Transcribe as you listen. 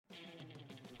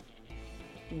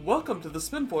Welcome to the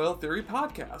Spinfoil Theory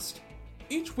Podcast.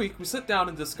 Each week we sit down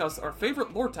and discuss our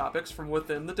favorite lore topics from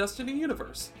within the Destiny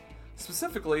universe.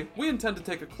 Specifically, we intend to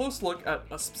take a close look at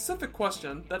a specific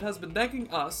question that has been nagging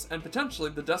us and potentially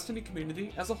the Destiny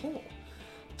community as a whole.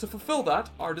 To fulfill that,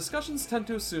 our discussions tend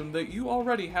to assume that you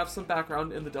already have some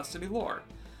background in the Destiny lore.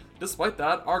 Despite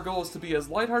that, our goal is to be as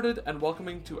lighthearted and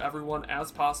welcoming to everyone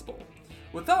as possible.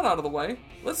 With that out of the way,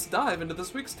 let's dive into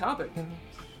this week's topic.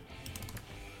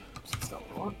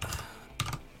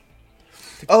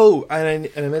 Oh, and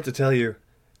I meant to tell you,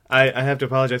 I have to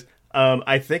apologize.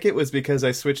 I think it was because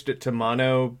I switched it to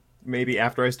mono maybe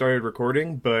after I started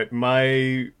recording, but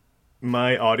my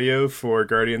audio for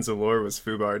Guardians of Lore was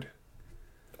foobarred.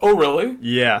 Oh, really?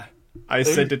 Yeah. I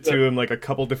sent it to him like a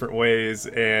couple different ways,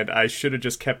 and I should have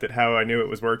just kept it how I knew it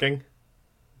was working.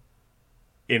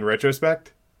 In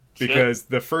retrospect. Because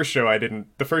the first show I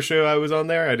was on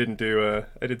there, I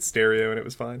did stereo and it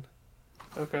was fine.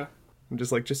 Okay. I'm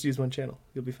just use one channel.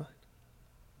 You'll be fine.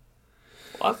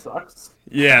 Well, that sucks.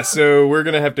 Yeah, so they're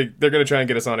gonna try and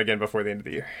get us on again before the end of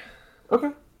the year.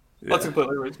 Okay. Yeah. That's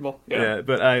completely reasonable. Yeah,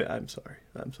 but I'm sorry.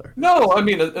 No, I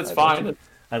mean, it's fine.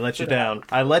 I let you down.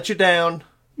 I let you down.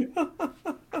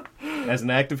 As an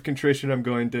act of contrition, I'm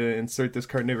going to insert this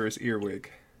carnivorous earwig.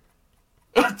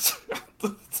 Oh,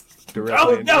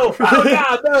 no! Oh,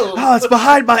 God, no! Oh, it's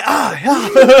behind my eye!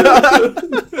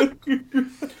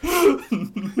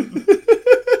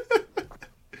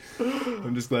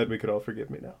 I'm just glad we could all forgive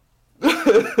me now.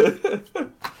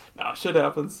 Nah, shit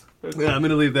happens. Yeah, I'm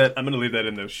gonna leave that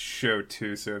in the show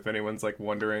too. So if anyone's like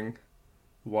wondering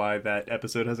why that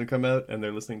episode hasn't come out and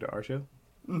they're listening to our show,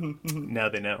 now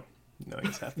they know. Knowing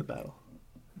is half the battle.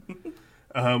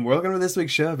 Welcome to this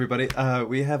week's show, everybody.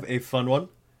 We have a fun one.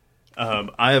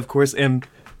 I, of course, am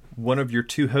one of your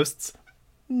two hosts,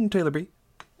 Taylor-B.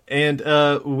 And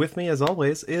with me, as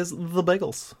always, is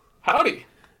TheBagelz. Howdy.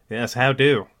 Yes, how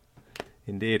do.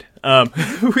 Indeed.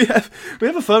 We have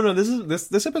a fun one.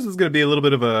 This episode is going to be a little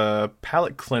bit of a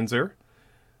palate cleanser,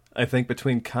 I think,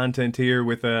 between content here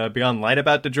with Beyond Light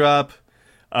about to drop,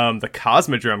 the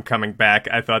Cosmodrome coming back.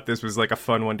 I thought this was like a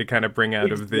fun one to kind of bring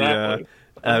out of the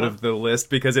list,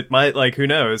 because it might, like, who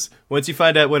knows, once you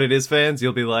find out what it is, fans,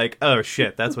 you'll be like, oh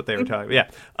shit, that's what they were talking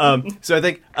about. Yeah. So I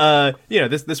think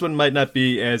this one might not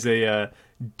be as a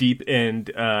deep and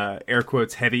air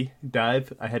quotes heavy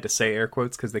dive. I had to say air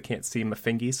quotes because they can't see my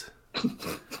fingies.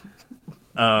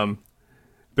 But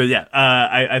yeah,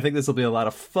 I think this will be a lot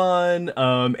of fun.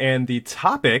 And the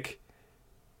topic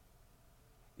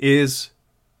is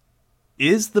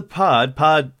the pod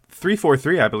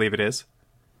 343, I believe it is.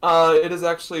 It is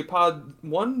actually pod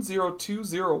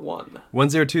 10201.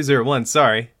 10201,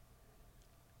 sorry.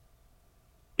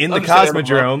 In the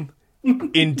Cosmodrome,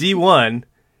 in D1,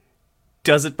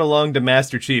 does it belong to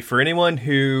Masterchief? For anyone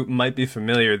who might be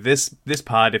familiar, this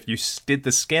pod, if you did the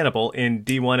scannable in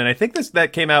D1, and I think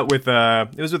that came out with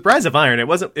it was with Rise of Iron. It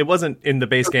wasn't in the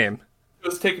base game. It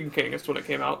was Taken King is when it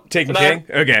came out. Taken King?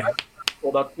 Okay.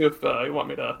 Hold up if you want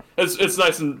me to. It's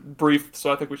nice and brief,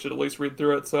 so I think we should at least read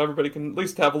through it so everybody can at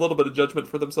least have a little bit of judgment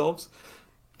for themselves.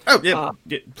 Oh, yeah.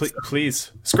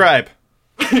 Please. Scribe.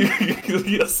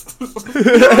 Yes.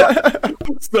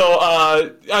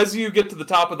 So, as you get to the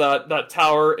top of that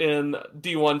tower in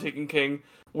D1 Taken King,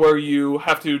 where you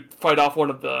have to fight off one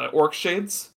of the orc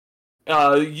shades,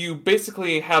 you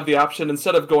basically have the option,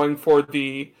 instead of going for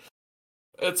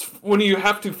it's when you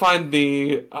have to find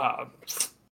the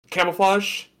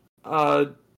camouflage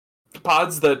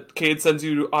pods that Cade sends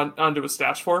you onto a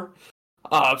stash for.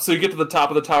 So you get to the top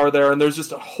of the tower there, and there's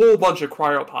just a whole bunch of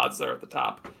cryopods there at the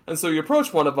top. And so you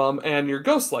approach one of them, and your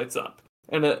ghost lights up.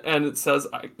 And it says,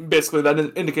 basically,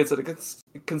 that indicates that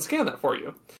it can scan that for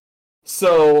you.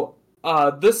 So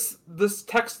this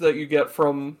text that you get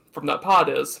from that pod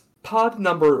is, pod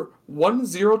number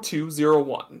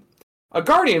 10201. A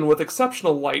guardian with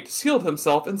exceptional light sealed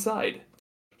himself inside.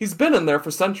 He's been in there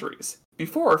for centuries.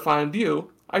 Before I found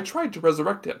you, I tried to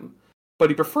resurrect him,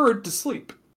 but he preferred to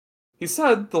sleep. He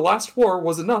said the last war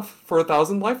was enough for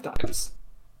 1,000 lifetimes.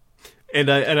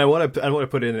 And I want to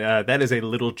put in that is a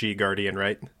little G guardian,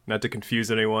 right? Not to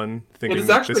confuse anyone. It is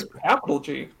actually capital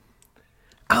G.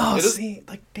 Oh,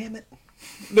 like, damn it.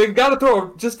 They got to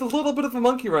throw just a little bit of a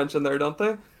monkey wrench in there, don't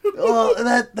they? Oh,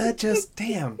 that just,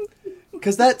 damn.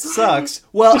 Because that sucks.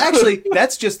 Well, actually,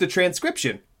 that's just the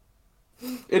transcription.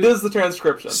 It is the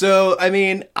transcription. So, I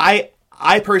mean, I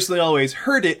personally always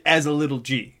heard it as a little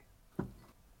G.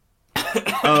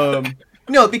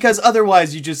 No, because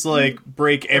otherwise you just, like,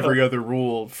 break every other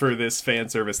rule for this fan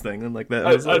service thing. I'm like,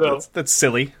 that's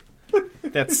silly.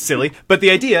 That's silly. But the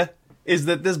idea is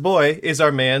that this boy is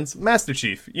our man's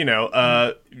Masterchief.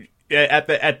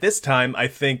 At this time, I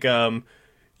think Halo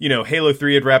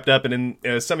 3 had wrapped up, and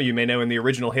some of you may know, in the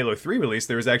original Halo 3 release,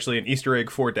 there was actually an Easter egg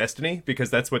for Destiny, because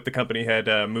that's what the company had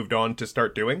moved on to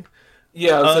start doing.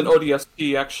 Yeah, it's an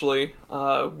ODST, actually.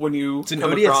 When you it's an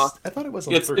come ODS? across... I thought it was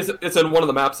on it's in one of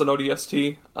the maps on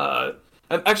ODST.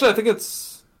 And actually, I think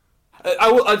it's...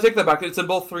 I take that back. It's in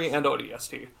both 3 and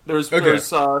ODST.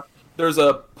 There's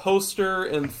a poster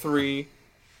in 3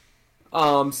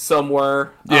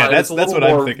 somewhere. Yeah, that's what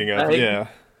I'm thinking of, vague. Yeah.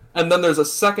 And then there's a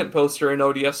second poster in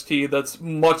ODST that's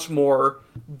much more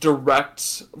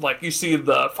direct. Like, you see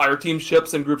the Fireteam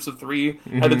ships in groups of 3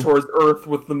 headed towards Earth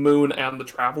with the Moon and the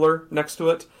Traveler next to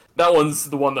it. That one's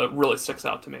the one that really sticks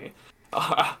out to me.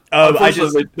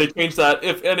 Unfortunately, they changed that.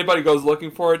 If anybody goes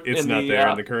looking for it, it's not there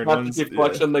in the current ones.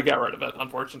 Collection, they got rid of it,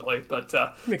 unfortunately. But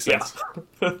makes sense.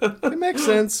 It makes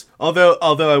sense. Although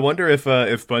I wonder if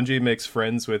Bungie makes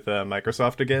friends with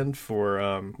Microsoft again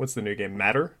for what's the new game,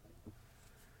 Matter?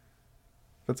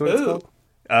 That's what it's called.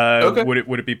 Okay.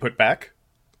 Would it be put back?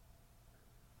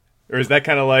 Or is that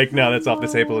kind of like, no, that's off the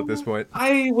table at this point?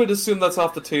 I would assume that's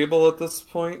off the table at this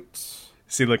point.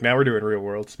 See, look, now we're doing real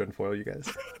world Spinfoil, you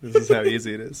guys. This is how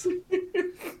easy it is.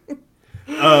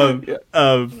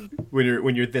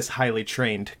 When you're this highly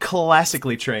trained,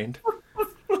 classically trained,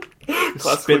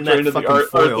 classically trained in the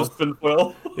art of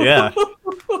Spinfoil. Yeah,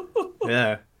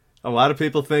 yeah. A lot of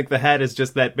people think the hat is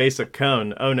just that basic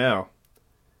cone. Oh no,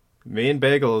 me and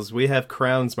Bagels, we have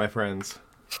crowns, my friends.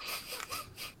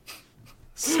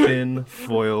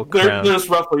 Spinfoil crown. They're just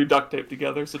roughly duct taped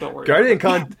together, so don't worry. Guardian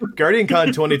Con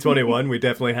 2021. We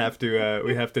definitely have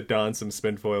to don some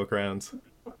Spinfoil crowns.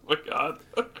 Oh my god!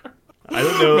 I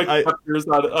don't know. That's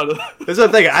what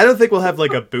I'm thinking. I don't think we'll have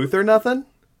like a booth or nothing.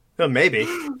 Well, maybe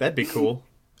that'd be cool.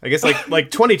 I guess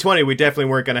like 2020, we definitely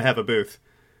weren't going to have a booth.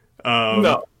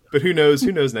 No. But who knows?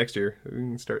 Who knows next year? We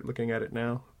can start looking at it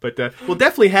now. But we'll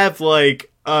definitely have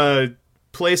like a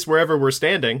place wherever we're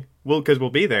standing. Because we'll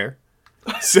be there.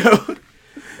 So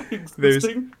there's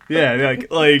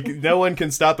like no one can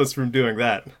stop us from doing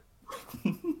that.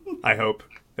 I hope.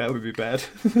 That would be bad.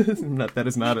 That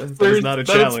is not a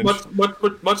challenge.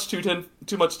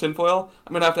 Too much tinfoil.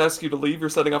 I'm gonna have to ask you to leave. You're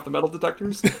setting off the metal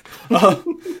detectors. I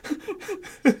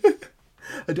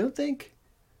don't think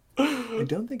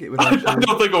it would. Actually... I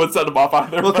don't think it would set them off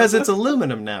either. Well, because it's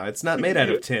aluminum now. It's not made out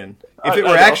of tin. If it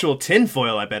were actual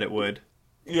tinfoil, I bet it would.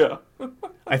 Yeah.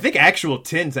 I think actual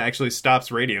tin actually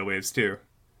stops radio waves too,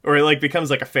 or it like becomes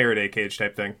like a Faraday cage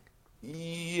type thing.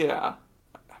 Yeah.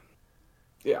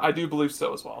 Yeah, I do believe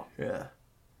so as well. Yeah.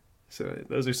 So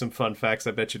those are some fun facts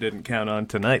I bet you didn't count on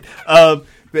tonight. But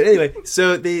anyway,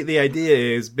 so the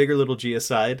idea is, bigger little G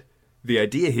aside, the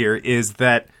idea here is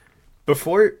that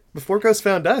before Ghost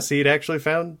found us, he'd actually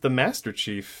found the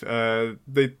Masterchief. And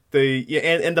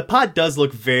the pod does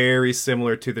look very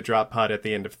similar to the drop pod at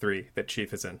the end of 3 that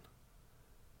Chief is in.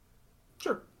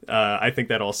 Sure. I think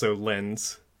that also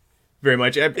lends very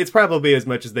much. It's probably as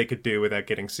much as they could do without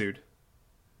getting sued.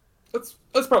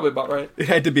 That's probably about right. It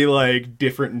had to be like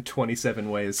different in 27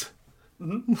 ways.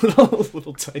 Mm-hmm.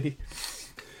 little tiny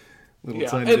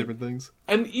different things.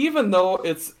 And even though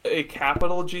it's a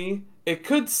capital G, it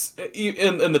could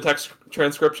in the text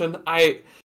transcription,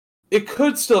 it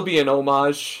could still be an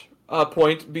homage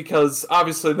point, because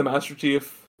obviously the Master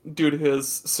Chief, due to his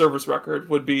service record,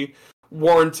 would be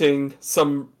warranting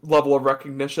some level of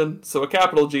recognition. So a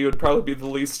capital G would probably be the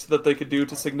least that they could do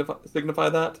to signify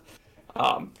that.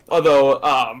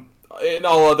 Although in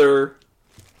all other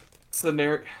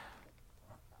scenarios,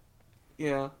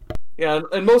 in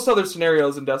most other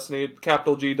scenarios in Destiny,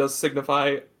 capital G does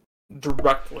signify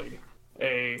directly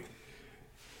a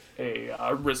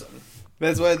risen.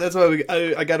 That's why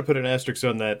I got to put an asterisk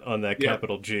on that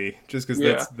capital G, just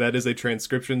because that is a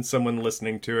transcription someone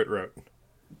listening to it wrote.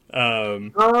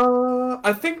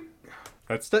 I think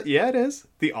it is.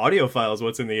 The audio file is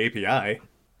what's in the API.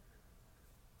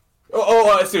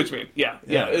 Oh, I see what you mean. Yeah.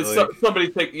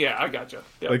 Somebody I gotcha.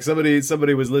 Yeah. Like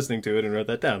somebody was listening to it and wrote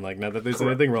that down. Like, not that there's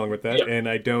anything wrong with that, and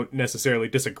I don't necessarily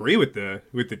disagree with the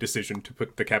decision to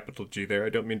put the capital G there. I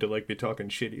don't mean to like be talking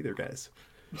shit either, guys.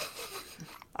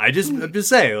 I'm just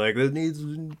saying, like, that needs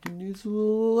a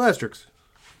little asterisk.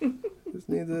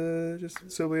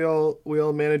 Just so we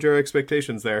all manage our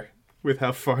expectations there with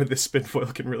how far this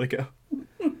Spinfoil can really go.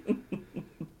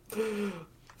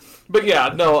 But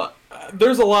yeah, no.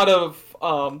 There's a lot of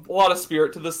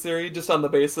spirit to this theory, just on the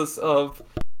basis of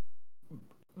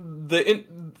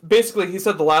basically he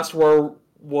said the last war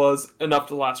was enough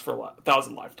to last for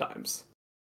 1,000 lifetimes.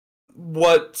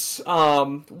 what's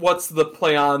the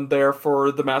play on there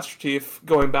for the Master Chief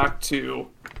going back to,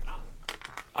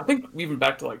 I think even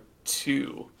back to like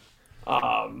 2.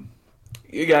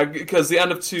 Yeah, because the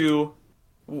end of 2,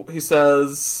 he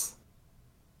says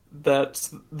that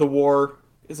the war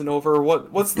isn't over.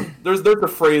 What's there's a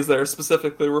phrase there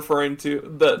specifically referring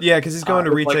to that. Yeah, because he's going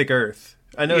to retake Earth.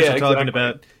 I know what you're talking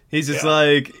about. He's just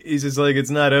like it's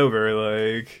not over.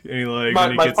 Like, and he like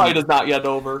my fight is not yet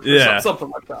over. Yeah, something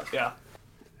like that. Yeah.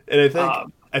 And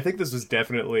I think this was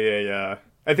definitely I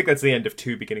think that's the end of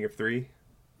 2, beginning of 3.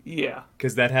 Yeah,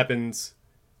 because that happens.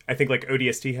 I think like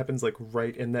ODST happens like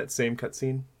right in that same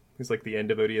cutscene. It's like the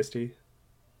end of ODST.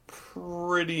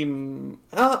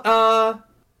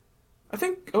 I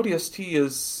think ODST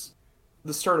is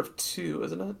the start of 2,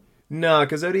 isn't it? No,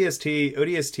 because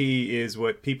ODST is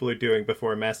what people are doing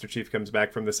before Master Chief comes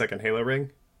back from the second Halo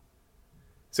ring.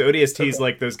 So ODST is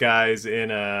like those guys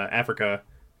in Africa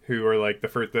who are like the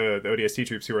ODST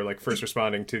troops who are like first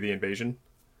responding to the invasion.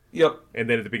 Yep. And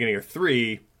then at the beginning of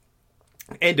 3,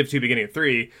 end of 2, beginning of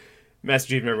 3, Master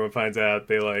Chief and everyone finds out,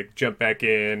 they like jump back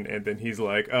in, and then he's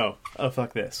like, oh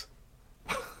fuck this.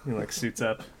 He like suits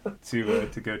up to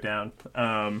go down.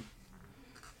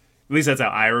 At least that's how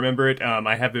I remember it.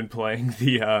 I have been playing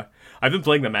the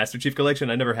Master Chief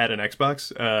collection. I never had an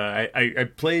Xbox. I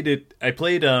played it. I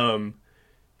played 2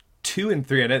 and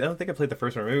 3. And I don't think I played the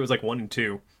first one. Maybe it was like 1 and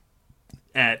 2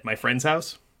 at my friend's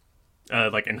house,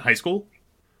 like in high school.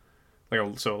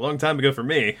 So a long time ago for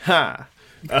me. Ha.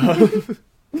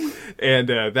 And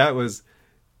that was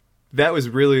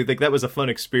really like that was a fun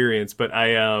experience. But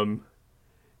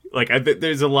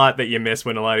there's a lot that you miss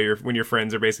when when your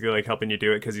friends are basically like helping you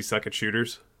do it because you suck at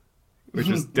shooters, which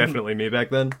is definitely me back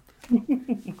then.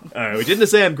 Which isn't to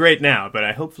say I'm great now, but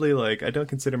I hopefully like I don't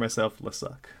consider myself a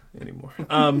suck anymore.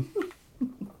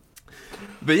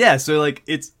 But yeah, so like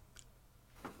it's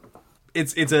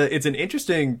an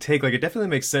interesting take. Like it definitely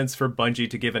makes sense for Bungie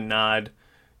to give a nod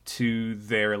to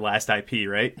their last IP,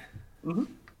 right? Mm-hmm.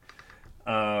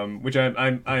 Which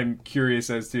I'm curious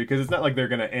as to, because it's not like they're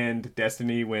going to end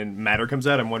Destiny when Matter comes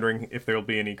out. I'm wondering if there'll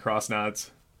be any cross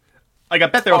nods. Like I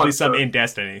bet there will be some in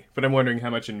Destiny, but I'm wondering how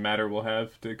much in Matter we'll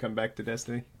have to come back to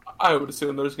Destiny. I would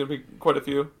assume there's going to be quite a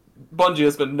few. Bungie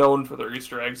has been known for their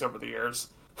Easter eggs over the years.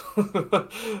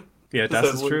 Yeah,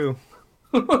 that's true.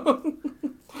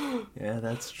 Yeah,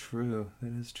 that's true.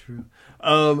 That is true.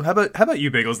 How about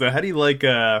you, Bagels? Though, how do you like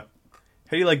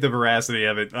the veracity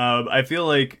of it? I feel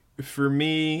like for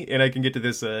me, and I can get to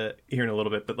this here in a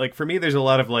little bit, but like for me, there's a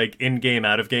lot of like in-game,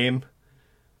 out-of-game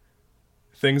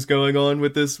things going on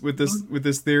with this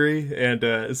theory,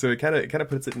 and so it kind of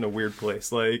puts it in a weird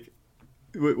place. Like,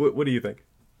 what do you think?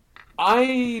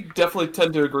 I definitely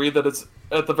tend to agree that it's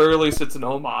at the very least it's an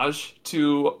homage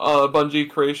to a Bungie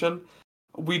creation.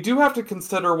 We do have to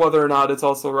consider whether or not it's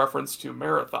also a reference to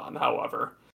Marathon,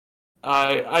 however.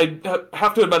 I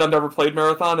have to admit I've never played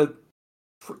Marathon. It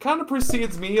kind of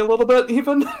precedes me a little bit,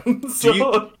 even.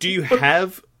 Do you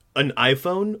have an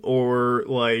iPhone or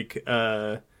like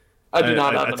I do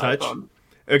not have an touch? iPhone.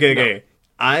 Okay. No.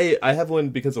 I have one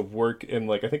because of work, and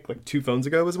like I think like 2 phones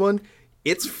ago was one.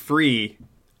 It's free.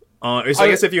 So I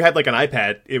guess if you had like an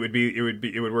iPad, it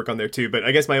would work on there too. But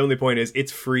I guess my only point is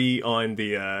it's free on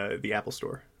the Apple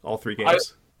Store. All 3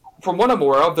 games. From what I'm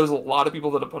aware of, there's a lot of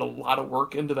people that have put a lot of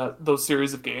work into those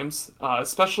series of games,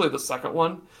 especially the second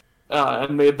one,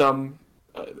 and made them.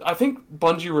 I think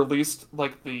Bungie released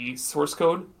like the source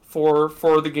code for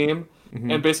the game,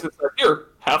 and basically said, "Here,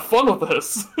 have fun with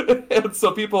this." And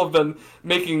so people have been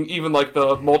making even like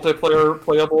the multiplayer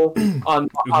playable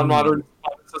on modern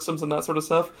systems and that sort of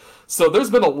stuff. So there's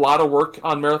been a lot of work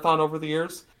on Marathon over the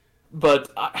years,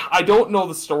 but I don't know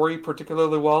the story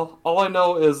particularly well. All I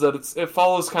know is that it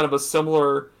follows kind of a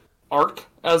similar arc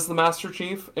as the Master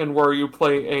Chief, and where you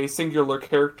play a singular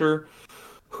character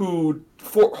who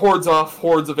hordes off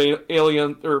hordes of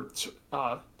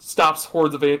stops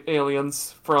hordes of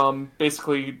aliens from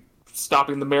basically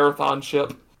stopping the Marathon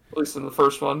ship, at least in the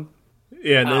first one.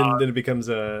 Yeah, and then it becomes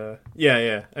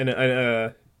yeah.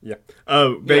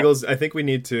 Oh, Bagels, yeah. I think we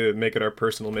need to make it our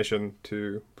personal mission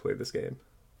to play this game.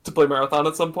 To play Marathon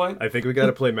at some point? I think we got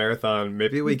to play Marathon.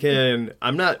 Maybe we can.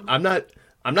 I'm not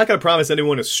going to promise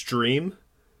anyone a stream,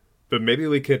 but maybe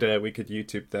we could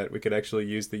YouTube that. We could actually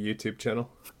use the YouTube channel.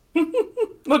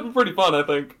 That'd be pretty fun, I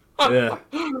think. Yeah.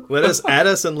 Add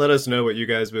us and let us know what you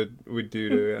guys would do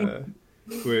to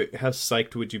how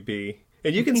psyched would you be?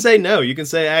 And you can say no. You can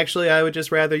say, actually, I would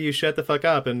just rather you shut the fuck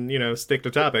up and, stick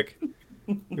to topic.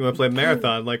 You want to play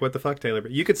Marathon? Like, what the fuck, Taylor?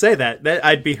 You could say that.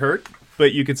 I'd be hurt,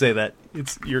 but you could say that.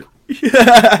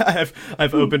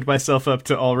 I've opened myself up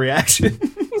to all reactions.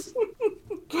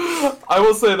 I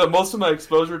will say that most of my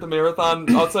exposure to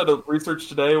marathon, outside of research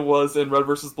today, was in Red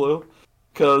versus Blue.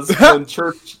 Because when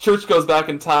Church goes back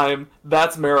in time,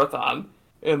 that's marathon,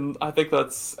 and I think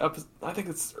it's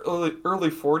early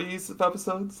 40s of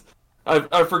episodes.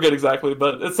 I forget exactly,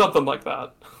 but it's something like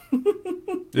that.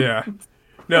 Yeah.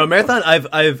 No, marathon.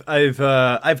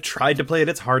 I've tried to play it.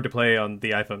 It's hard to play on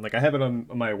the iPhone. Like I have it on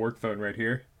my work phone right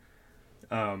here,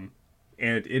 and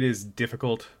it is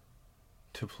difficult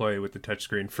to play with the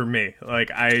touchscreen for me. Like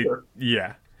I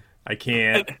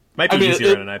can't. Might be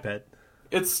easier on an iPad.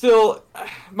 It's still,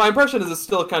 my impression is it's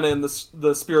still kind of in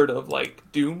the spirit of like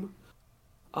Doom,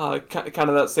 kind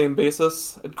of that same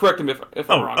basis. Correct me if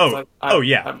I'm wrong.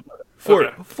 Yeah,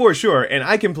 for sure. And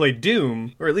I can play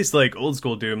Doom, or at least like old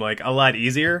school Doom, like a lot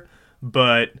easier.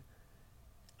 But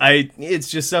it's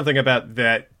just something about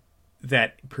that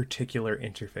particular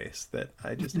interface that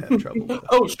I just have trouble with.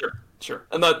 Oh, sure,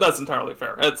 and that's entirely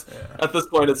fair. At this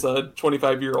point, it's a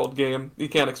 25-year-old game. You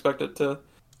can't expect it to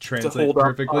translate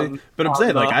perfectly. But I'm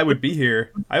saying, like, I would be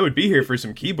here for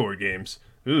some keyboard games.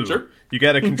 Ooh, sure. You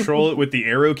got to control it with the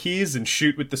arrow keys and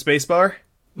shoot with the spacebar.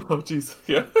 Oh, jeez,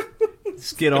 yeah.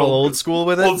 Just get all old school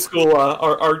with it. Old school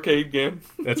arcade game.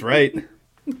 That's right.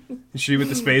 Shoot with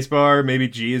the spacebar. Maybe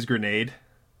G is grenade.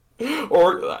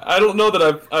 Or I don't know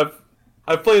that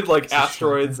I've played like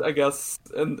Asteroids, I guess,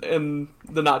 in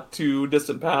the not too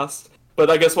distant past. But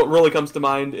I guess what really comes to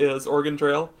mind is Oregon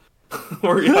Trail,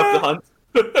 where you have to hunt.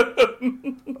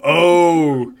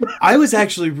 Oh, I was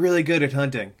actually really good at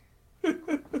hunting.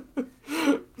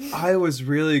 I was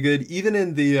really good, even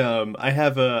in the I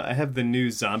have the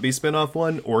new zombie spin-off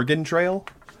one, Oregon Trail,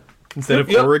 instead of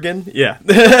Oregon. Yeah.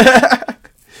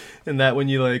 And that one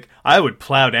I would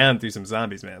plow down through some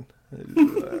zombies, man.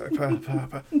 Pow, pow,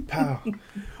 pow, pow.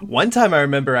 One time I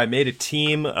remember I made a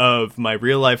team of my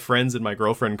real life friends and my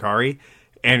girlfriend Kari,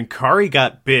 and Kari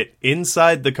got bit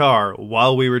inside the car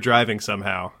while we were driving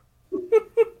somehow.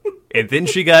 And then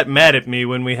she got mad at me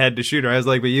when we had to shoot her. I was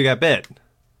like, but you got bit.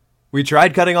 We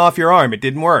tried cutting off your arm. It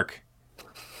didn't work.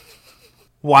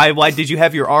 Why did you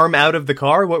have your arm out of the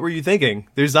car? What were you thinking?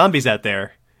 There's zombies out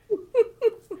there.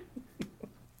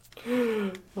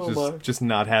 Just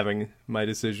not having my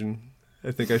decision.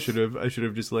 I think I should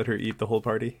have just let her eat the whole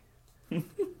party. At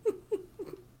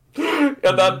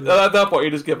that point, you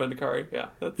just give in to Kari.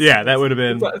 Yeah, that would have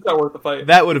been. It's not worth the fight.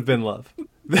 That would have been love.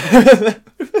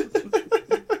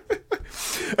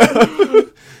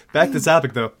 Back to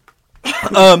topic though.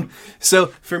 So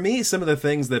for me, some of the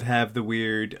things that have the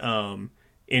weird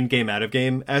in-game,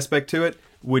 out-of-game aspect to it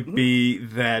would be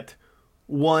that,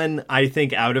 one, I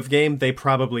think out of game, they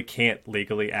probably can't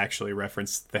legally actually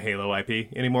reference the Halo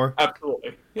IP anymore.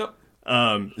 Absolutely. Yep.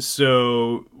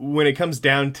 So when it comes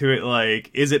down to it,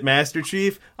 is it Master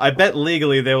Chief? I bet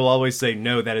legally they will always say,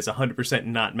 no, that is 100%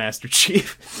 not Master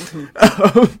Chief.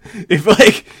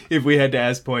 If we had to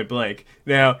ask point blank.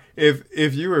 Now,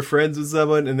 if you were friends with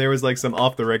someone and there was some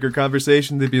off the record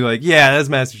conversation, they'd be like, yeah, that's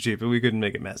Master Chief, but we couldn't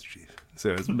make it Master Chief.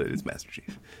 So it's Master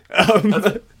Chief.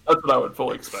 That's what I would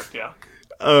fully expect, yeah.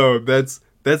 Oh, that's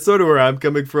sort of where I'm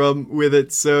coming from with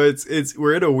it. So it's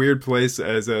we're in a weird place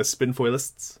as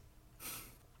Spinfoilists.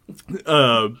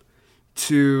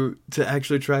 To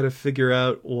actually try to figure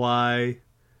out why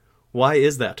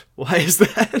is that? Why is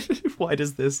that? Why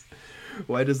does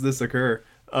this occur?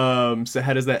 So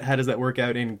how does that work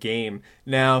out in game?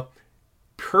 Now,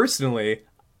 personally,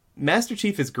 Master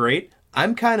Chief is great.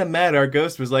 I'm kind of mad our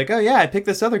ghost was like, oh yeah, I picked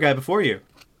this other guy before you.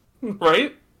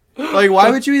 Right? Why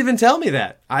would you even tell me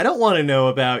that? I don't want to know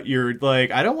about your,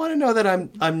 I don't want to know that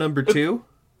I'm number 2.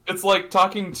 It's like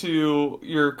talking to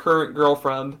your current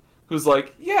girlfriend who's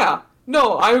like, yeah,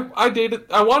 no, I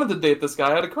wanted to date this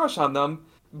guy. I had a crush on them,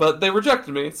 but they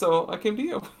rejected me, so I came to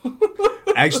you.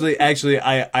 Actually,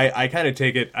 I kind of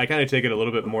take it a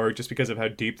little bit more just because of how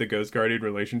deep the Ghost Guardian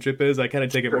relationship is. I kind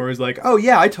of take it more as oh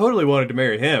yeah, I totally wanted to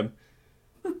marry him.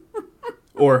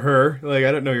 Or her. I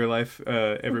don't know your life,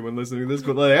 everyone listening to this,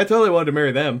 but I totally wanted to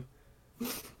marry them.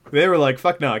 They were like,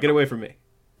 fuck no, get away from me.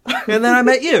 And then I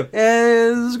met you,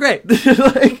 and it was great. This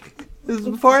was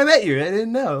before I met you. I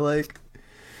didn't know.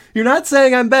 You're not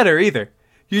saying I'm better either.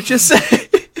 You just say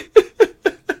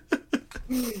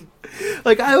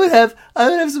I would have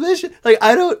some issue.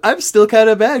 I'm still kind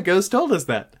of mad Ghost told us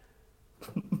that.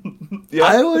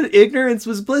 Yeah. Ignorance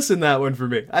was bliss in that one for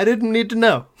me. I didn't need to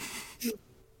know.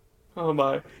 Oh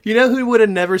my. You know who would have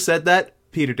never said that?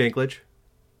 Peter Dinklage.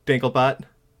 Dinklebot.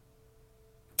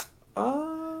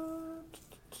 I'm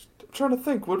trying to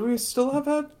think. Would we still have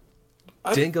had...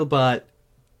 Dinklebot.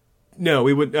 No,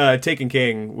 we would... Taken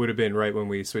King would have been right when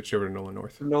we switched over to Nolan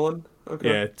North. Nolan? Okay.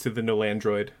 Yeah, to the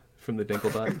Nolandroid from the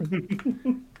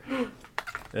Dinklebot.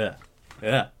 Yeah.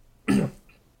 Yeah.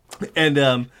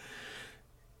 And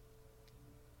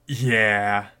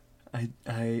yeah.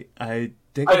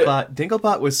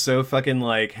 Dinklebot was so fucking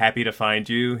like happy to find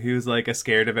you. He was like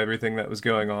scared of everything that was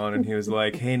going on, and he was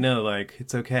like, "Hey, no, like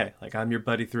it's okay. Like I'm your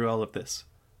buddy through all of this."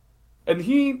 And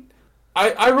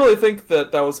I really think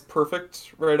that was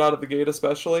perfect right out of the gate,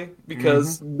 especially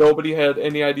because nobody had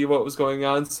any idea what was going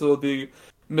on. So the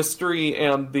mystery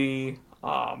and the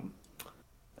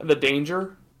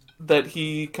danger that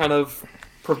he kind of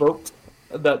provoked,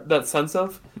 that sense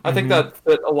of, I think that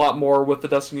fit a lot more with the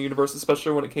Destiny universe,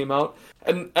 especially when it came out.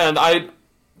 And I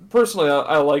personally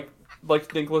I like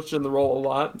Dinklage in the role a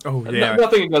lot. Oh yeah,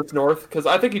 nothing against North, because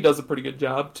I think he does a pretty good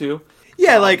job too.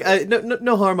 Yeah, like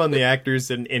no harm on the actors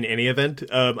in any event.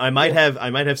 I might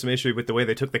have some issue with the way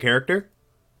they took the character,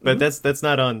 but that's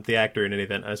not on the actor in any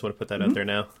event. I just want to put that out there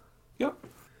now. Yep.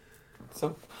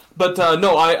 So, but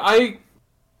no, I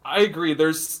agree.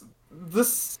 There's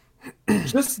this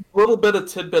just little bit of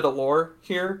tidbit of lore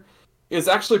here is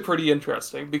actually pretty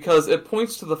interesting because it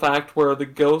points to the fact where the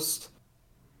ghost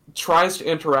tries to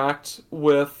interact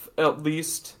with at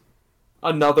least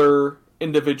another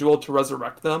individual to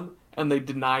resurrect them, and they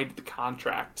denied the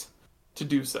contract to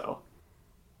do so.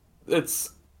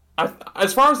 It's,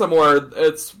 as far as I'm aware,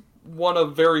 it's one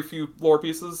of very few lore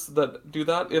pieces that do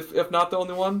that, if not the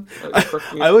only one.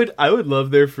 I would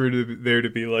love there to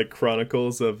be like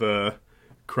Chronicles of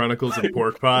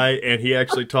Pork Pie, and he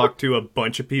actually talked to a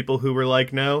bunch of people who were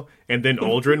like, no, and then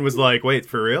Aldrin was like, wait,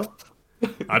 for real?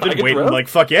 I've been waiting, like,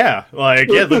 fuck yeah, like,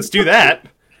 yeah, let's do that.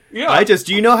 Yeah.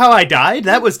 Do you know how I died?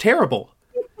 That was terrible.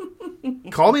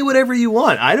 Call me whatever you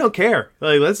want. I don't care.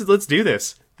 Like, let's do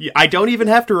this. I don't even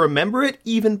have to remember it.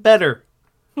 Even better.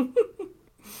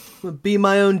 Be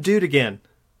my own dude again.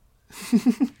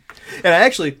 And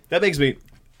that makes me,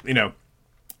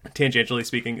 tangentially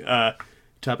speaking,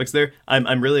 topics there.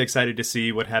 I'm really excited to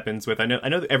see what happens with. I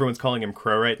know that everyone's calling him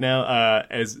Crow right now.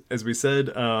 As we said,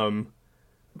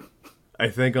 I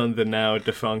think on the now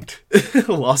defunct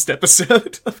lost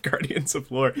episode of Guardians of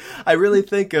Lore, I really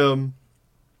think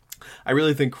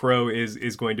Crow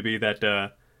is going to be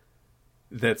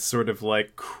that sort of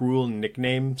like cruel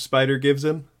nickname Spider gives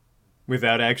him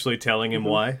without actually telling him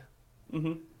why.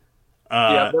 Yeah,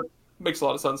 that makes a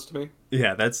lot of sense to me.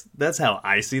 Yeah, that's how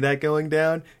I see that going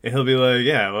down. And he'll be like,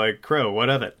 yeah, like, Crow,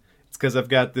 what of it? It's because I've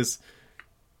got this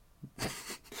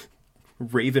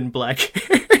raven black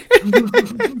hair.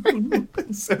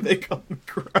 So they call him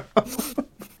Crow.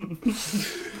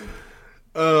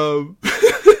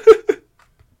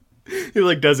 He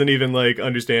like doesn't even like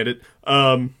understand it.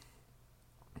 But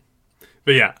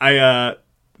yeah,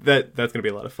 that's gonna be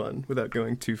a lot of fun without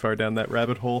going too far down that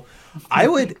rabbit hole.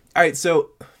 All right, so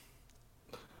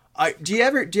do you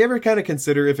ever kind of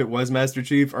consider if it was Master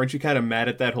Chief? Aren't you kind of mad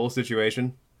at that whole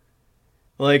situation?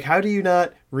 Like, how do you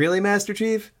not really Master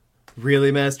Chief?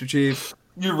 Really Master Chief?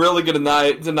 You're really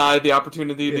gonna deny the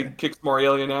opportunity to kick some more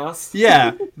alien ass?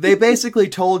 Yeah, they basically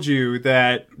told you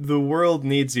that the world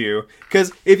needs you.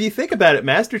 Because if you think about it,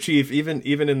 Master Chief, even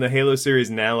in the Halo series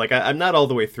now, like I'm not all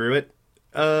the way through it,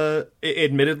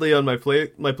 admittedly on my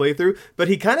playthrough, but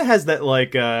he kind of has that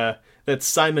like that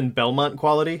Simon Belmont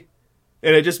quality.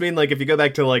 And I just mean, like, if you go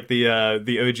back to, like, the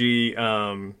OG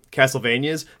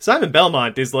Castlevanias, Simon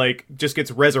Belmont is, like, just gets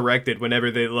resurrected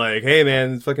whenever they, like, hey,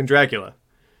 man, it's fucking Dracula.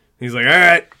 He's like, all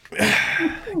right.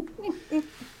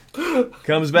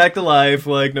 Comes back to life,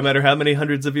 like, no matter how many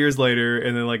hundreds of years later,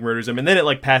 and then, like, murders him. And then it,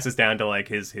 like, passes down to, like,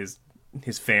 his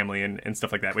family and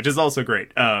stuff like that, which is also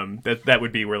great. That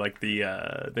would be where, like, the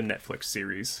Netflix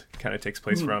series kind of takes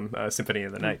place from, Symphony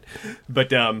of the Night.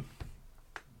 But,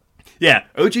 yeah,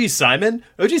 OG Simon's,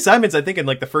 I think, in,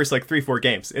 like, the first, like, 3-4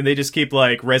 games, and they just keep,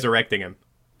 like, resurrecting him.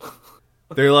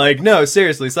 They're like, no,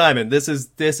 seriously, Simon, it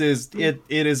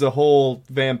is a whole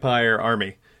vampire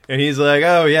army. And he's like,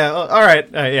 oh, yeah, all right,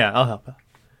 yeah, I'll help out.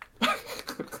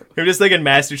 I'm just thinking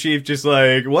Master Chief just,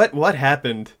 like, what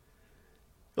happened?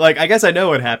 Like, I guess I know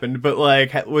what happened, but,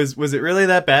 like, was it really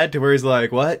that bad to where he's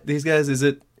like, what? These guys, is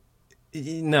it...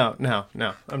 No,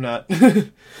 I'm not.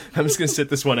 I'm just gonna sit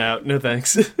this one out. No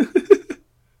thanks.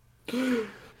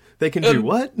 They can do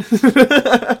what?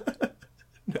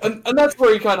 and that's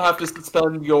where you kind of have to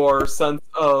suspend your sense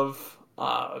of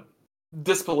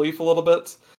disbelief a little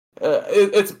bit.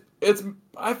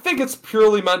 I think it's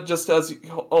purely meant just as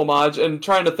homage, and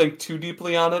trying to think too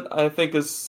deeply on it, I think,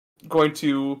 is going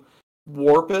to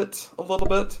warp it a little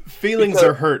bit. Feelings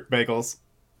are hurt, Bagels.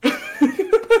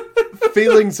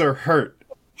 Feelings are hurt.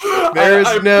 There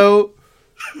is no...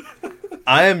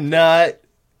 I am not...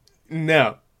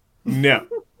 No.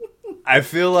 I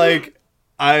feel like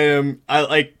I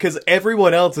like, because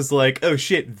everyone else is like, oh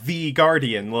shit, the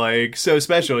Guardian, like, so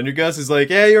special. And your Ghost is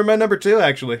like, yeah, you're my number 2,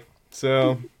 actually.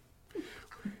 So,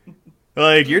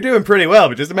 like, you're doing pretty well,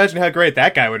 but just imagine how great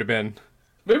that guy would have been.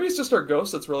 Maybe it's just our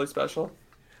Ghost that's really special.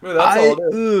 Maybe that's all it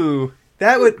is. Ooh,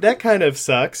 that kind of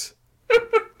sucks.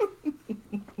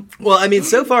 Well, I mean,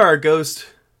 so far our Ghost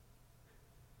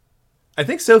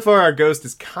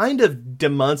is kind of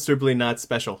demonstrably not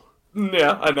special.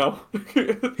 Yeah, I know.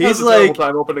 He's a like, terrible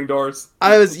time opening doors.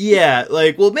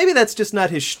 Well, maybe that's just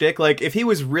not his shtick. Like, if he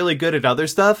was really good at other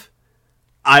stuff,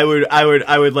 I would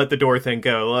let the door thing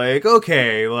go. Like,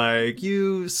 okay, like,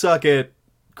 you suck at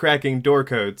cracking door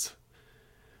codes,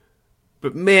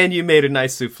 but man, you made a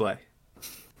nice souffle.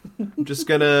 I'm just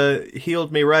gonna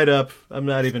healed me right up. I'm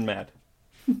not even mad.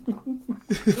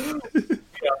 Yeah,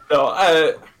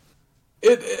 no,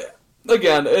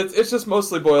 it just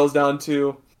mostly boils down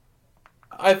to,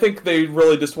 I think they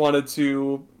really just wanted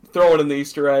to throw in the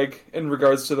Easter egg in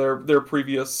regards to their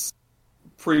previous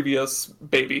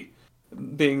baby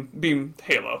being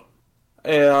Halo,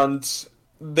 and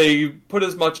they put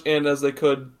as much in as they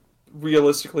could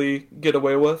realistically get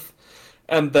away with,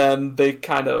 and then they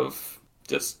kind of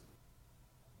threw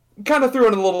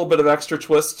in a little bit of extra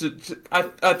twist.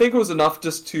 I think it was enough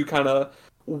just to kind of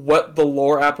whet the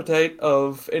lore appetite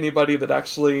of anybody that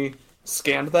actually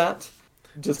scanned that.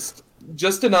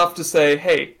 Just enough to say,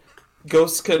 hey,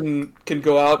 ghosts can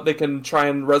go out, they can try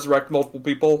and resurrect multiple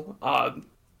people,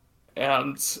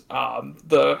 and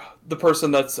the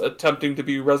person that's attempting to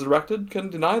be resurrected can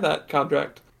deny that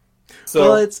contract.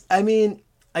 So, well,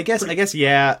 I guess,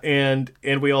 yeah, and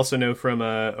we also know from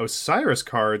Osiris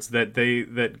cards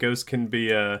that ghosts can be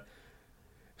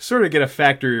sort of get a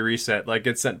factory reset, like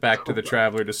get sent back to the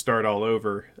Traveler to start all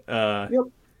over. Yep.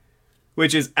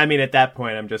 Which is, I mean, at that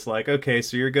point, I'm just like, okay,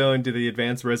 so you're going to the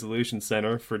Advanced Resolution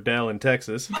Center for Dell in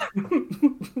Texas.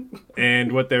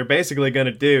 And what they're basically going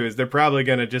to do is they're probably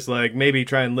going to just, like, maybe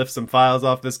try and lift some files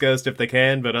off this ghost if they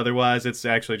can, but otherwise it's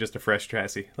actually just a fresh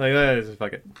chassis. Like, just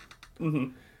fuck it.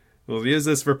 Mm-hmm. We'll use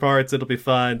this for parts, it'll be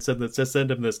fine, so let's just send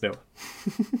them this new.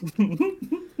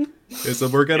 Yeah, so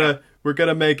we're gonna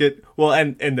make it, well,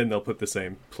 and then they'll put the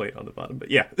same plate on the bottom, but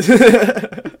yeah.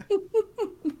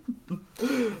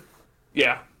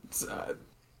 Yeah,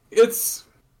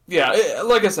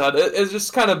 like I said, it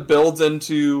just kind of builds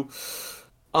into,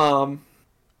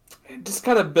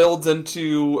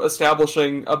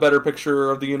 establishing a better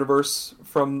picture of the universe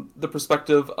from the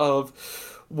perspective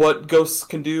of what ghosts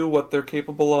can do, what they're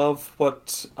capable of,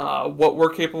 what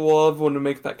we're capable of when we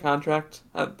make that contract.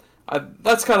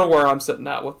 That's kind of where I'm sitting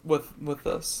at with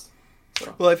this.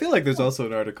 So. Well, I feel like there's also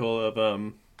an article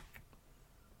of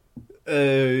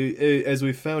as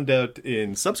we found out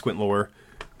in subsequent lore,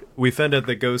 we found out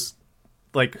that ghosts,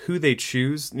 like, who they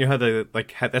choose, you know how they,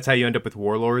 like, that's how you end up with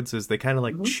warlords, is they kind of,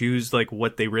 like, mm-hmm. choose, like,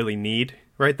 what they really need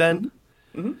right then.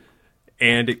 Mm-hmm. Mm-hmm.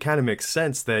 And it kind of makes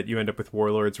sense that you end up with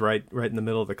warlords right in the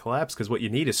middle of the collapse, because what you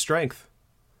need is strength.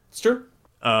 It's true.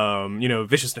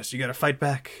 Viciousness, you gotta fight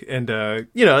back. And,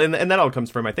 and that all comes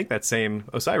from, I think, that same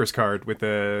Osiris card with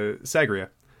the Sagria.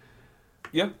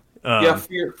 Yeah.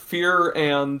 Fear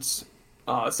and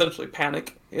essentially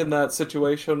panic in that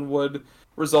situation would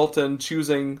result in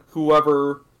choosing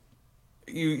whoever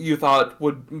you thought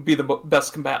would be the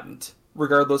best combatant,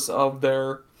 regardless of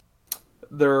their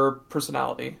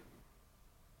personality.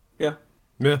 Yeah,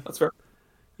 that's fair.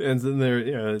 And then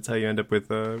that's how you end up with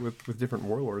different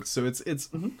warlords. So it's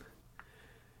mm-hmm.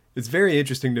 it's very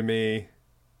interesting to me.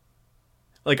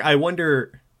 Like, I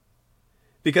wonder.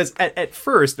 Because at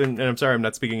first, and I'm sorry I'm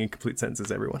not speaking in complete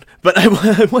sentences, everyone, but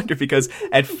I wonder because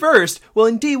at first, well,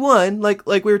 in D1,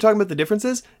 like we were talking about the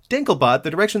differences, Dinklebot, the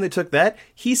direction they took that,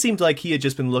 he seemed like he had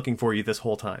just been looking for you this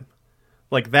whole time.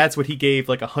 Like, that's what he gave,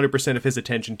 like, 100% of his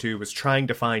attention to, was trying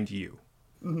to find you.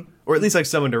 Mm-hmm. Or at least, like,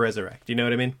 someone to resurrect, you know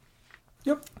what I mean?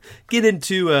 Yep. Get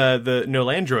into the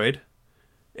Nolandroid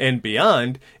and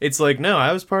beyond, it's like, no,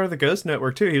 I was part of the Ghost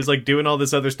Network, too. He was, like, doing all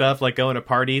this other stuff, like going to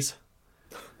parties.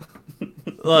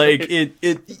 Like,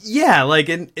 I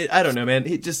don't know, man.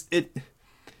 It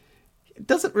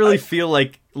doesn't really feel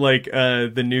like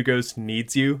the new Ghost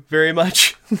needs you very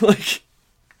much.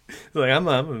 I'm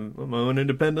my own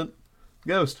independent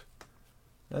Ghost.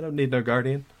 I don't need no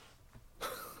guardian.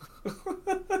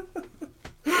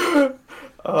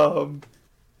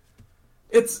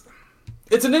 It's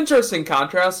an interesting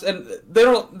contrast, and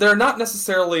they're not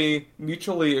necessarily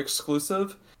mutually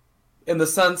exclusive, in the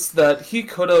sense that he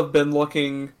could have been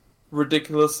looking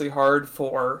ridiculously hard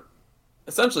for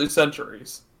essentially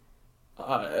centuries,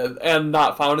 and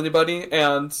not found anybody,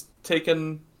 and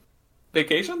taken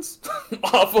vacations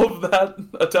off of that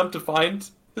attempt to find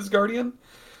his guardian.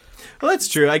 Well, that's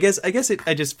true. I guess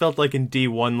I just felt like in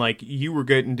D1, like, you were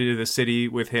getting into the city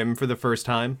with him for the first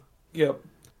time. Yep.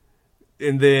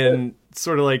 And then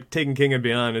sort of like Taken King and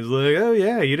Beyond is like, oh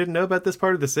yeah, you didn't know about this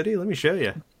part of the city? Let me show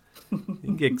you.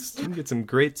 You can get some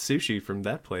great sushi from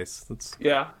that place.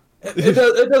 Yeah.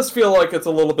 It does feel like it's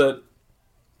a little bit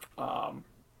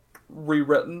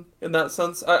rewritten in that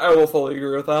sense. I will fully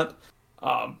agree with that.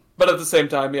 But at the same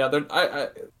time, yeah,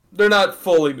 they're not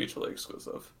fully mutually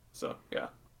exclusive. So, yeah.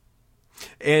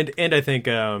 And I think,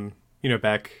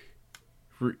 back...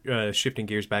 shifting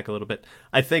gears back a little bit,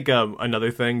 I think another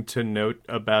thing to note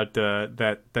about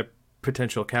that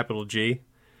potential capital G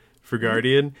for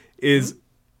Guardian is,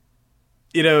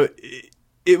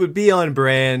 it would be on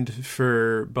brand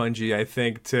for Bungie, I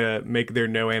think, to make there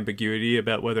no ambiguity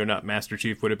about whether or not Master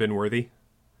Chief would have been worthy.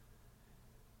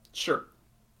 Sure.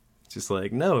 Just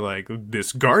like, no, like,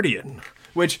 this Guardian.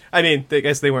 Which, I mean, I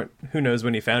guess they weren't, who knows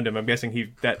when he found him. I'm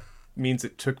guessing that means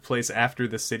it took place after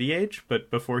the City Age, but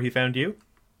before he found you?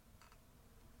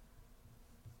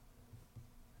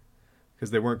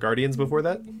 Because there weren't Guardians before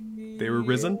that? They were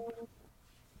risen?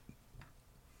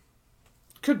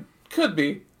 Could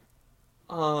be.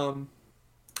 I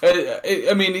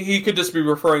mean, he could just be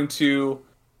referring to...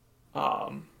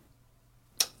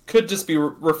 could just be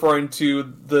referring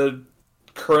to the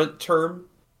current term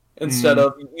instead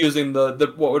of using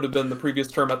the what would have been the previous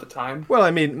term at the time. Well,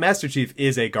 I mean, Master Chief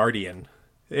is a Guardian.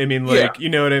 I mean, like, you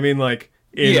know what I mean? Like,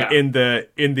 in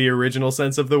the original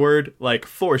sense of the word, like,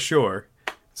 for sure.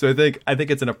 So I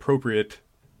think it's an appropriate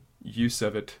use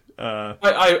of it.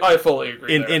 I fully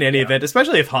agree. In any event,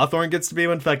 especially if Hawthorne gets to be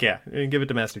one, fuck yeah, give it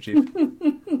to Master Chief.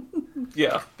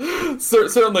 Yeah,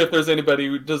 certainly if there's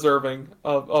anybody deserving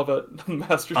of it,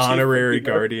 Master Chief. Honorary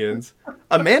Guardians.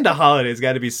 Amanda Holliday's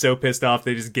got to be so pissed off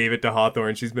they just gave it to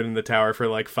Hawthorne. She's been in the tower for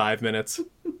like 5 minutes.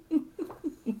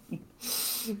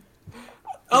 It's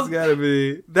gotta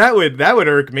be that would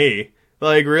irk me.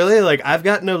 Like, really? Like, I've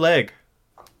got no leg.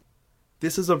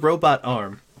 This is a robot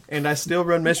arm, and I still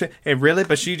run mission. And really,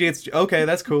 but she gets okay.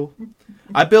 That's cool.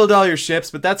 I build all your ships,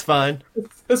 but that's fine.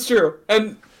 That's true.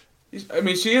 And I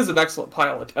mean, she is an excellent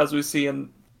pilot, as we see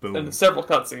in several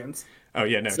cutscenes. Oh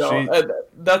yeah, no. So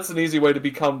that's an easy way to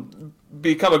become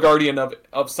a guardian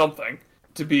of something.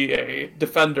 To be a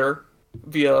defender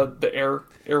via the air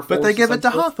force. But they give it to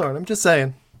Hawthorne. I'm just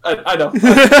saying. I know.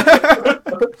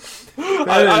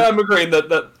 I'm agreeing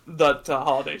that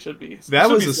Holiday should be. That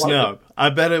was a snub.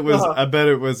 I bet it was. I bet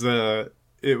it was.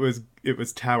 It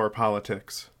was tower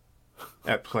politics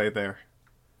at play there.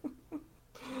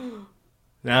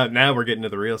 Now we're getting to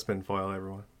the real Spinfoil,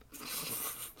 everyone.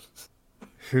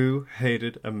 Who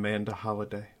hated Amanda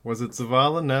Holiday? Was it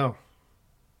Zavala? No.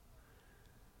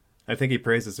 I think he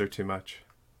praises her too much.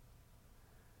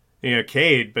 You know,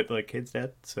 Cade, but like Cade's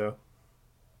dead, so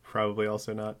probably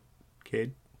also not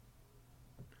Cade.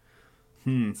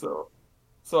 So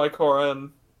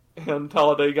Ikora and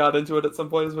Holiday got into it at some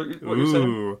point, is what you're saying?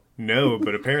 Ooh, no,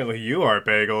 but apparently you are,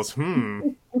 Bagels.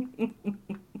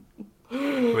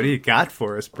 What do you got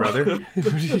for us, brother?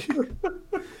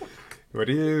 What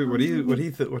are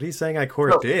you saying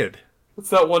Ikora did?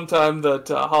 It's that one time that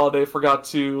Holiday forgot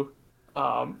to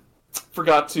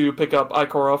pick up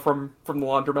Ikora from the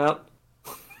laundromat.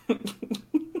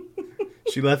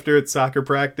 She left her at soccer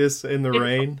practice in the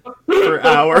rain for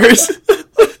hours.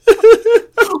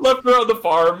 Left her on the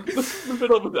farm in the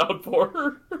middle of a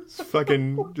downpour.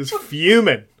 Fucking just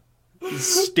fuming.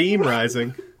 Steam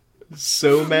rising.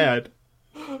 So mad.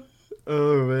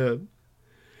 Oh, man.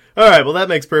 Alright, well that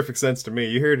makes perfect sense to me.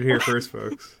 You heard it here first,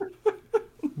 folks.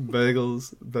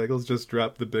 Bagels just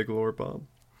dropped the big lore bomb.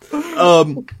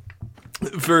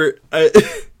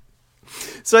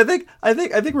 So I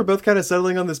think we're both kind of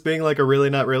settling on this being like a really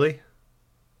not really.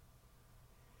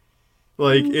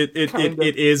 Like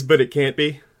it is, but it can't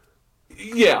be.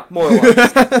 Yeah, more or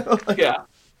less. Yeah,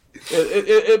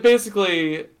 it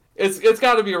basically it's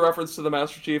got to be a reference to the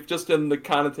Master Chief, just in the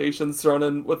connotations thrown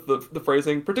in with the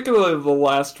phrasing, particularly the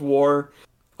last war.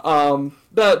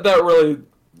 That really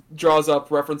draws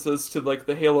up references to like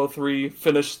the Halo 3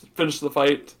 finish the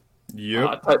fight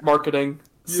type marketing.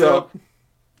 So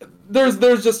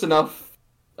there's just enough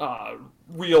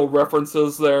real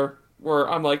references there where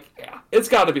I'm like, yeah, it's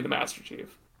got to be the Master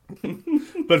Chief.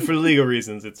 But for legal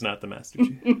reasons, it's not the Master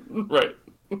Chief. Right.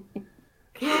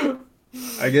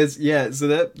 I guess, yeah, so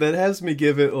that has me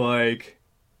give it like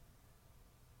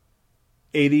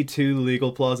 82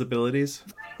 legal plausibilities.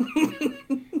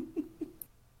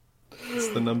 That's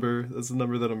the number. That's the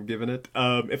number that I'm giving it.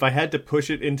 If I had to push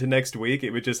it into next week,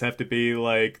 it would just have to be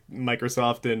like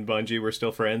Microsoft and Bungie were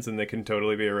still friends, and they can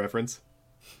totally be a reference.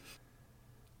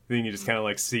 Then you just kind of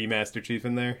like see Master Chief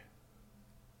in there.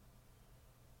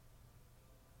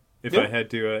 If I had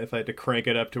to crank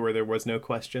it up to where there was no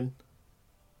question.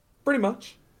 Pretty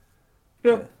much.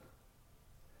 Yeah.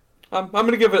 I'm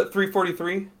gonna give it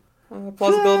 343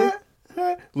 plausibility.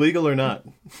 Legal or not?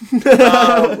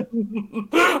 I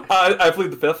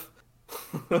plead the fifth.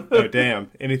 Oh damn!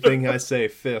 Anything I say,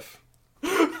 fifth.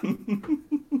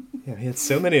 Yeah, he had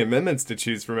so many amendments to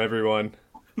choose from, everyone.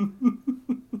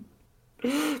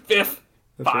 Fifth.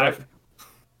 That's 5. Right.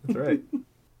 That's right.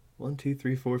 1, 2,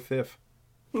 3, 4, fifth.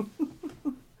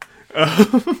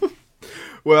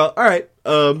 Well, all right.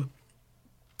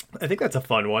 I think that's a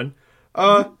fun one.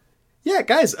 Yeah,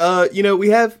 guys. We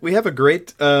have a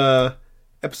great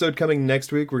episode coming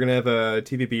next week. We're gonna have a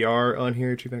TVBR on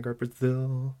here, Chief Vanguard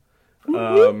Brazil.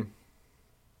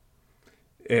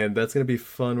 And that's gonna be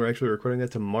fun. We're actually recording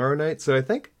that tomorrow night, so I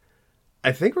think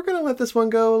we're gonna let this one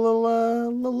go a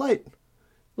little light,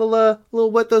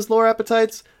 little whet those lore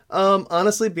appetites.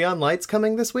 Honestly, Beyond Light's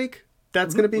coming this week.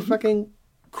 That's gonna be fucking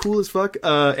cool as fuck.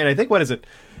 And I think, what is it?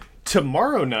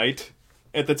 Tomorrow night,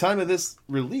 at the time of this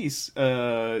release,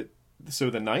 so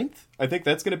the 9th, I think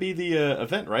that's going to be the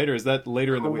event, right? Or is that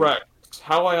later in the week? Correct.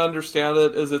 How I understand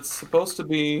it is it's supposed to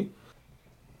be...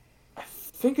 I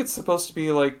think it's supposed to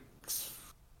be like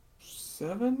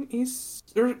 7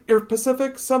 East... or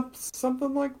Pacific,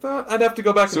 something like that. I'd have to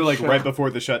go back and So like check. right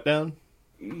before the shutdown?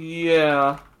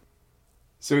 Yeah.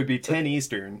 So it'd be 10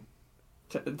 Eastern.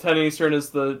 10 Eastern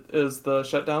is the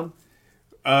shutdown?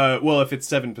 Well, if it's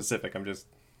 7 Pacific, I'm just...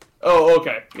 Oh,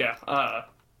 okay. Yeah.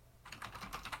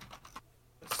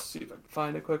 Let's see if I can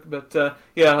find it quick. But,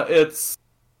 yeah, it's...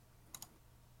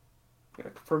 Yeah,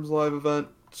 confirms live event.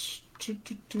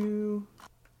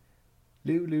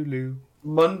 Loo.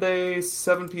 Monday,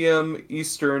 7 p.m.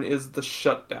 Eastern is the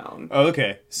shutdown. Oh,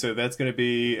 okay. So that's gonna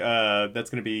be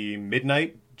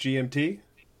midnight GMT.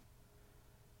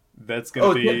 That's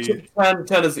gonna be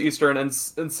 10 is Eastern, and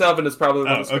 7 is probably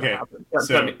when it's going to happen.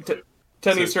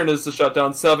 10 Eastern is the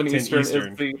shutdown. 7 Eastern is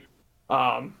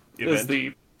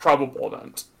the probable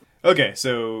event. Okay,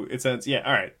 so it sounds all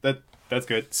right. That's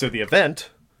good. So the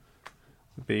event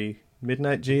would be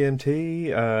midnight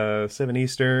GMT, 7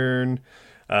 Eastern,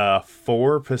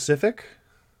 4 Pacific.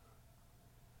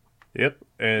 Yep,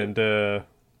 and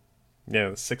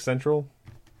 6 Central,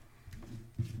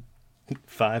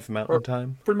 5 Mountain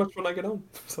Time. Pretty much when I get home.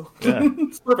 So Yeah.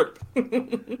 it's perfect.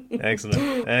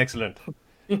 Excellent.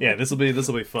 Yeah, this will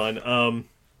be fun.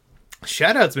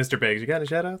 Shoutouts, Mr. Bagelz. You got any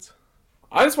shoutouts?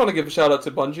 I just want to give a shout out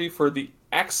to Bungie for the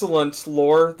excellent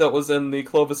lore that was in the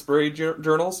Clovis Bray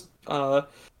journals.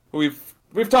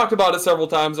 We've talked about it several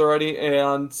times already,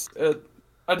 and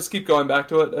I just keep going back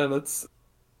to it, and it's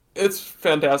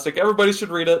fantastic. Everybody should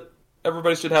read it.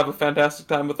 Everybody should have a fantastic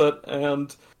time with it,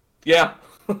 and yeah,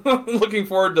 looking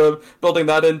forward to building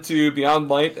that into Beyond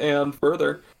Light and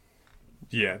further.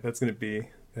 Yeah, that's gonna be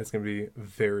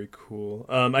very cool.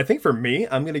 I think for me,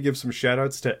 I'm gonna give some shout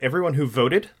outs to everyone who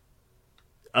voted.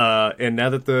 And now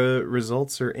that the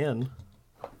results are in,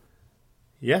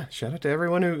 yeah, shout out to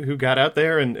everyone who got out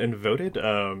there and voted.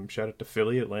 Shout out to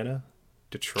Philly, Atlanta,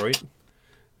 Detroit.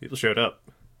 People showed up.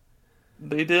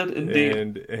 They did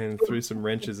indeed, and threw some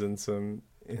wrenches in some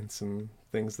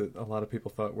things that a lot of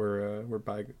people thought were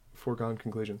by foregone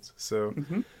conclusions. So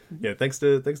yeah, thanks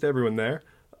to everyone there.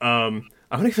 I'm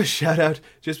gonna give a shout out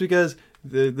just because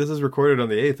this is recorded on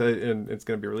the 8th and it's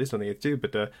gonna be released on the 8th too.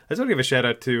 But I just want to give a shout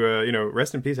out to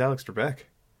rest in peace, Alex Trebek.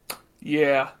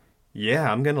 Yeah.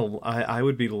 I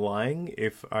would be lying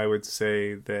if I would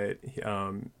say that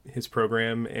his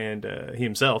program and he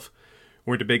himself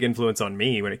weren't a big influence on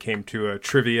me when it came to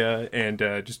trivia and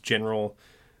just general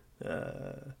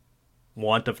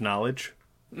want of knowledge.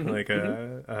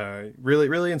 Really,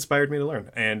 really inspired me to learn.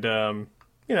 And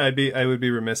I would be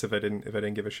remiss if I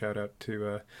didn't give a shout out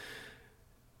to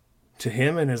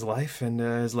him and his life and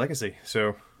his legacy.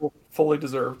 So fully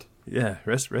deserved. Yeah,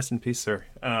 rest in peace, sir.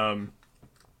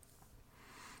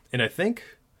 And I think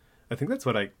that's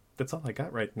all I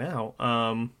got right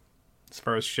now. As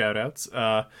far as shout outs.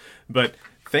 But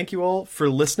thank you all for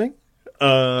listening.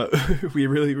 We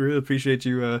really, really appreciate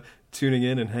you tuning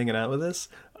in and hanging out with us.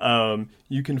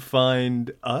 You can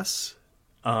find us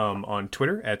on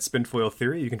Twitter at Spinfoil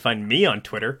Theory. You can find me on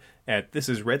Twitter at This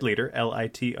Is Red Leader,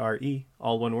 Litre,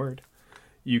 all one word.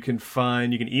 You can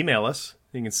email us.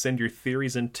 You can send your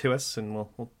theories in to us, and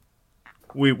we'll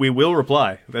we will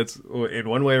reply. That's in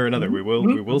one way or another. We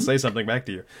will say something back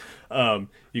to you.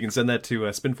 You can send that to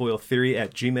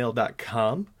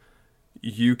spinfoiltheory@gmail.com.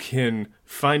 You can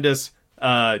find us,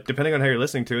 depending on how you're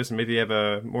listening to us, and maybe you have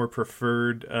a more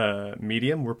preferred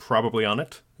medium. We're probably on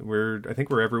it. I think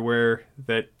we're everywhere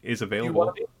that is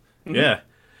available. Yeah.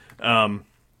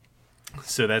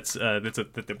 So that's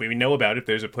that we know about. If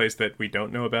there's a place that we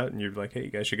don't know about, and you're like, hey, you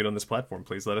guys should get on this platform,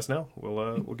 please let us know.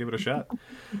 We'll give it a shot.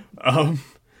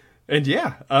 And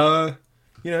yeah,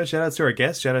 shout outs to our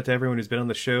guests. Shout out to everyone who's been on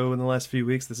the show in the last few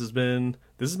weeks. This has been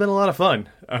a lot of fun.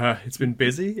 It's been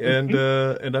busy, and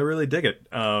I really dig it.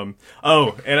 And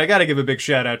I got to give a big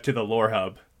shout out to the Lore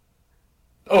Hub.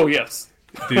 Oh yes,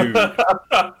 dude.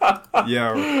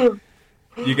 Yeah,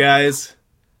 you guys.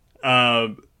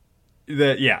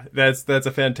 That's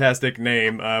a fantastic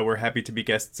name. We're happy to be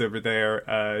guests over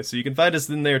there. So you can find us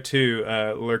in there too,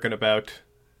 lurking about,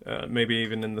 maybe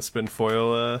even in the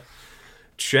Spinfoil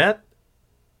chat.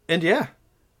 And yeah,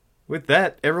 with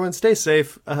that, everyone stay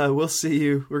safe. We'll see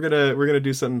you. We're gonna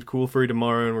do something cool for you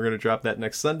tomorrow, and we're gonna drop that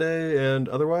next Sunday. And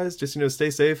otherwise, just stay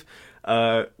safe.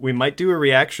 We might do a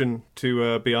reaction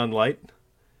to Beyond Light.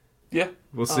 Yeah,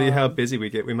 we'll see how busy we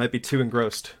get. We might be too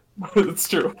engrossed. It's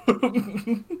true.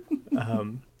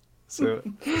 So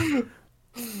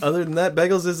other than that,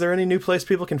 Bagels, is there any new place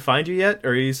people can find you yet,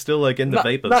 or are you still in the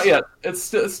vapors? Not yet. It's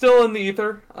still in the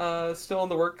ether, still in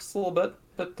the works a little bit,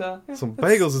 but some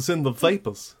Bagels is in the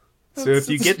vapors. So if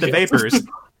you get the vapors,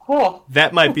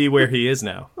 that might be where he is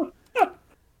now.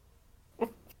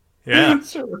 Yeah.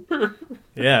 Sure.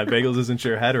 Yeah, Bagels isn't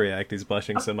sure how to react. He's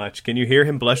blushing so much. Can you hear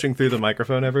him blushing through the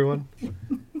microphone, everyone?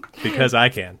 Because I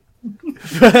can.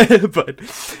 But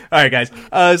all right, guys,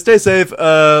 stay safe,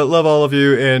 love all of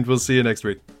you, and we'll see you next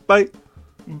week. Bye.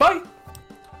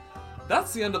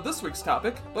 That's the end of this week's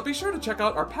topic, but be sure to check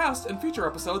out our past and future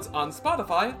episodes on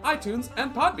Spotify, iTunes,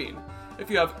 and Podbean. If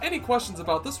you have any questions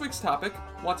about this week's topic,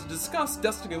 want to discuss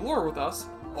Destiny lore with us,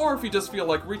 or if you just feel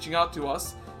like reaching out to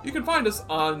us, you can find us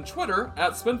on Twitter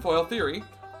 @SpinfoilTheory,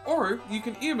 or you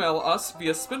can email us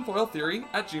via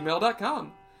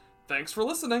spinfoiltheory@gmail.com. Thanks for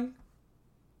listening.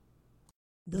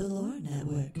 The Lore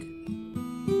Network.